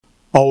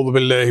أعوذ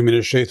بالله من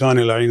الشيطان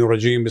اللعين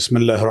الرجيم بسم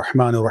الله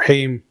الرحمن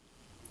الرحيم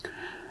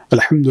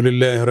الحمد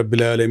لله رب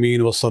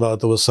العالمين والصلاة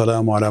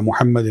والسلام على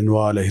محمد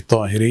وآله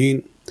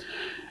الطاهرين.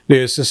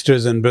 Dear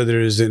sisters and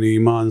brothers in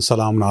Iman,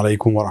 Salamun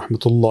Alaikum wa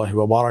Rahmatullahi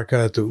wa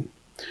Barakatuh.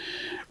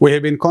 We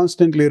have been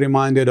constantly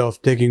reminded of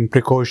taking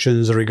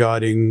precautions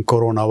regarding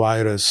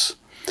coronavirus,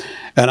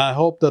 and I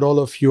hope that all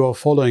of you are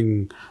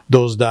following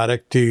those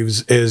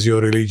directives as your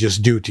religious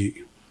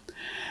duty.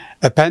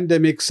 A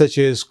pandemic such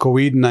as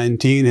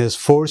COVID-19 has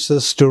forced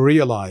us to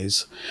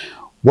realize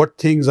what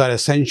things are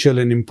essential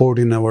and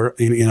important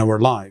in our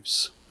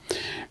lives.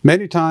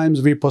 Many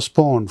times we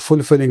postpone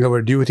fulfilling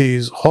our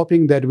duties,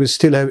 hoping that we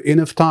still have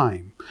enough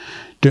time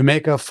to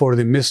make up for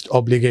the missed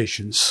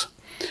obligations.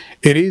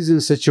 It is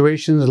in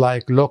situations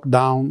like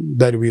lockdown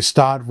that we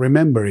start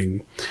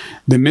remembering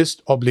the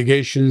missed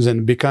obligations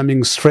and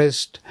becoming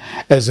stressed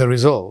as a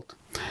result.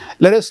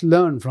 Let us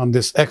learn from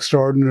this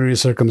extraordinary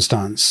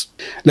circumstance.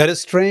 Let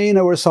us train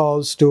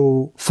ourselves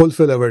to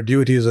fulfill our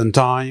duties on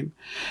time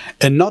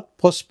and not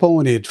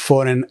postpone it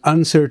for an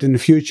uncertain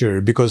future,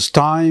 because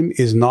time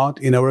is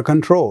not in our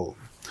control.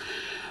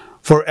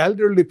 For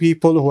elderly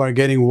people who are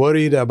getting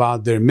worried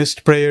about their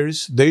missed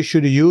prayers, they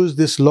should use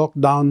this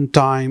lockdown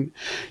time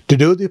to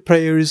do the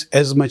prayers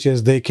as much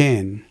as they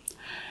can.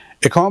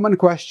 A common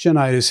question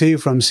I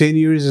receive from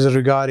seniors is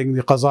regarding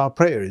the qaza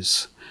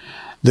prayers.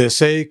 They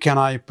say, can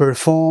I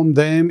perform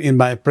them in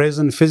my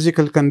present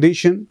physical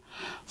condition?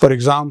 For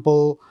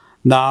example,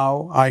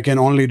 now I can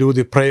only do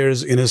the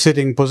prayers in a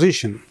sitting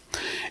position.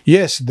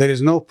 Yes, there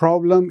is no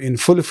problem in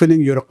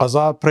fulfilling your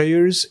qaza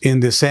prayers in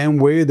the same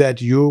way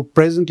that you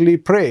presently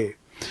pray,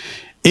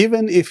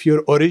 even if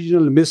your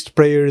original missed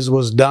prayers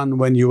was done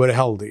when you were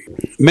healthy.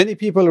 Many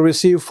people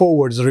receive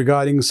forwards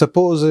regarding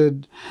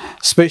supposed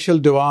special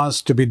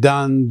du'as to be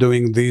done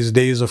during these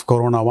days of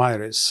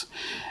coronavirus.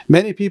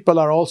 Many people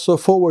are also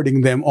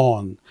forwarding them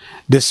on.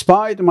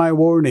 Despite my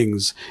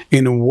warnings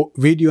in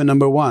video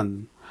number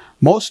 1,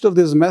 most of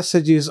these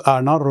messages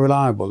are not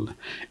reliable.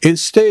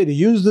 Instead,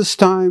 use this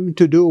time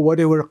to do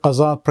whatever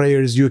qaza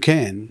prayers you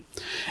can,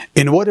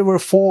 in whatever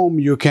form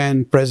you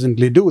can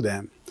presently do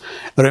them.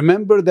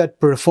 Remember that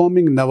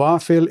performing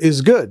nawafil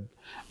is good,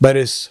 but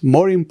it's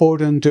more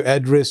important to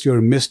address your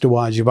missed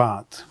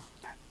wajibat.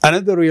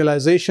 Another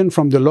realization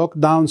from the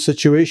lockdown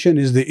situation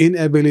is the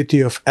inability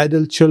of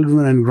adult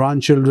children and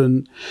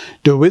grandchildren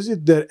to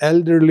visit their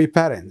elderly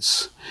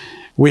parents.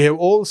 We have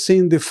all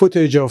seen the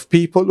footage of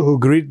people who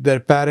greet their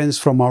parents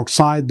from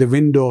outside the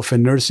window of a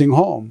nursing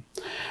home.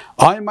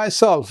 I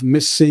myself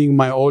miss seeing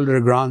my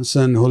older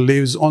grandson who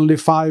lives only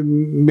 5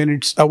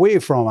 minutes away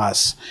from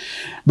us,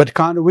 but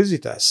can't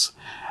visit us.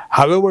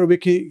 However, we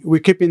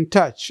keep in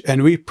touch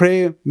and we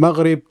pray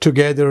Maghrib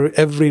together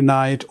every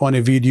night on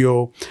a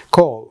video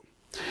call.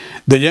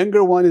 The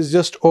younger one is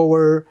just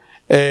over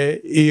a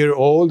year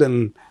old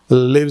and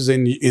lives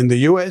in the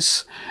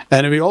US,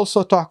 and we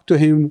also talk to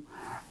him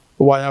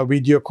via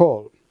video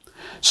call.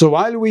 So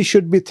while we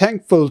should be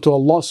thankful to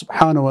Allah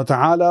subhanahu wa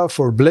ta'ala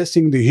for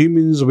blessing the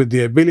humans with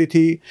the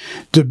ability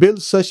to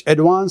build such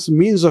advanced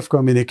means of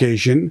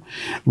communication,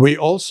 we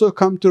also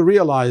come to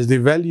realize the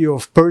value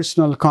of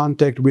personal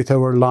contact with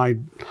our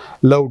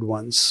loved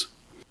ones.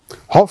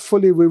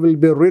 Hopefully we will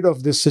be rid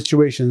of this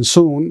situation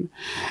soon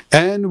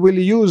and will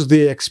use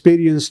the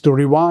experience to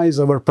revise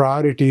our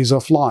priorities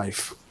of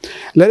life.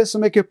 Let us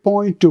make a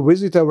point to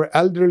visit our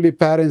elderly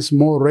parents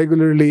more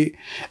regularly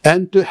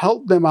and to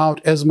help them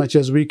out as much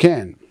as we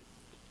can.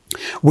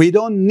 We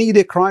don't need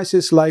a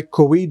crisis like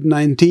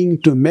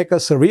COVID-19 to make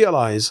us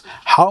realize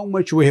how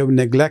much we have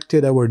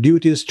neglected our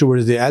duties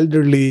towards the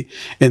elderly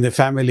in the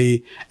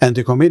family and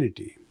the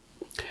community.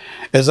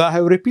 As I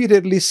have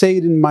repeatedly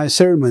said in my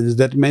sermons,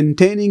 that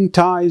maintaining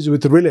ties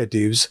with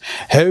relatives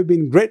have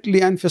been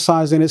greatly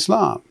emphasized in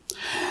Islam.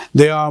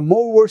 There are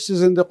more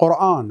verses in the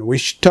Quran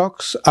which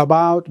talks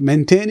about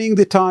maintaining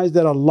the ties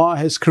that Allah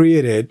has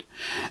created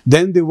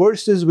than the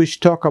verses which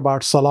talk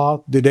about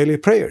salat, the daily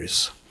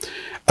prayers.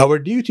 Our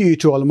duty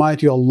to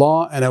Almighty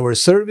Allah and our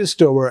service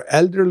to our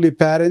elderly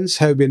parents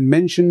have been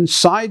mentioned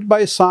side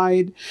by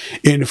side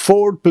in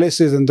 4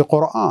 places in the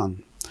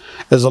Quran.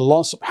 As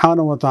Allah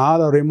subhanahu wa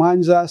ta'ala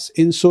reminds us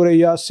in Surah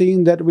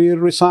Yasin that we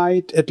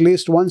recite at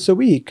least once a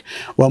week,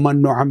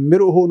 وَمَن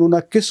نُعَمِّرُهُ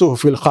نُنَكِّسُهُ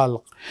فِي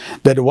الْخَلْقِ,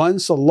 that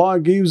once Allah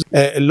gives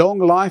a long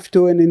life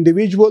to an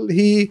individual,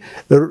 He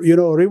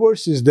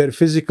reverses their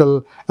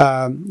physical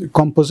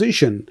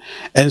composition.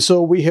 And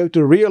so we have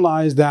to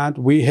realize that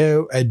we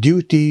have a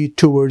duty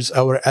towards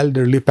our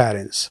elderly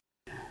parents.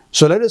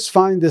 So let us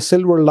find the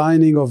silver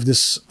lining of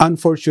this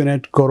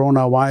unfortunate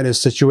coronavirus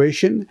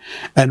situation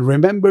and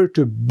remember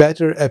to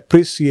better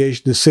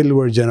appreciate the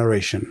silver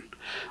generation.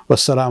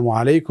 Wassalamu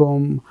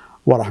alaikum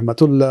wa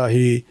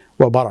rahmatullahi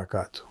wa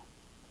barakatuh.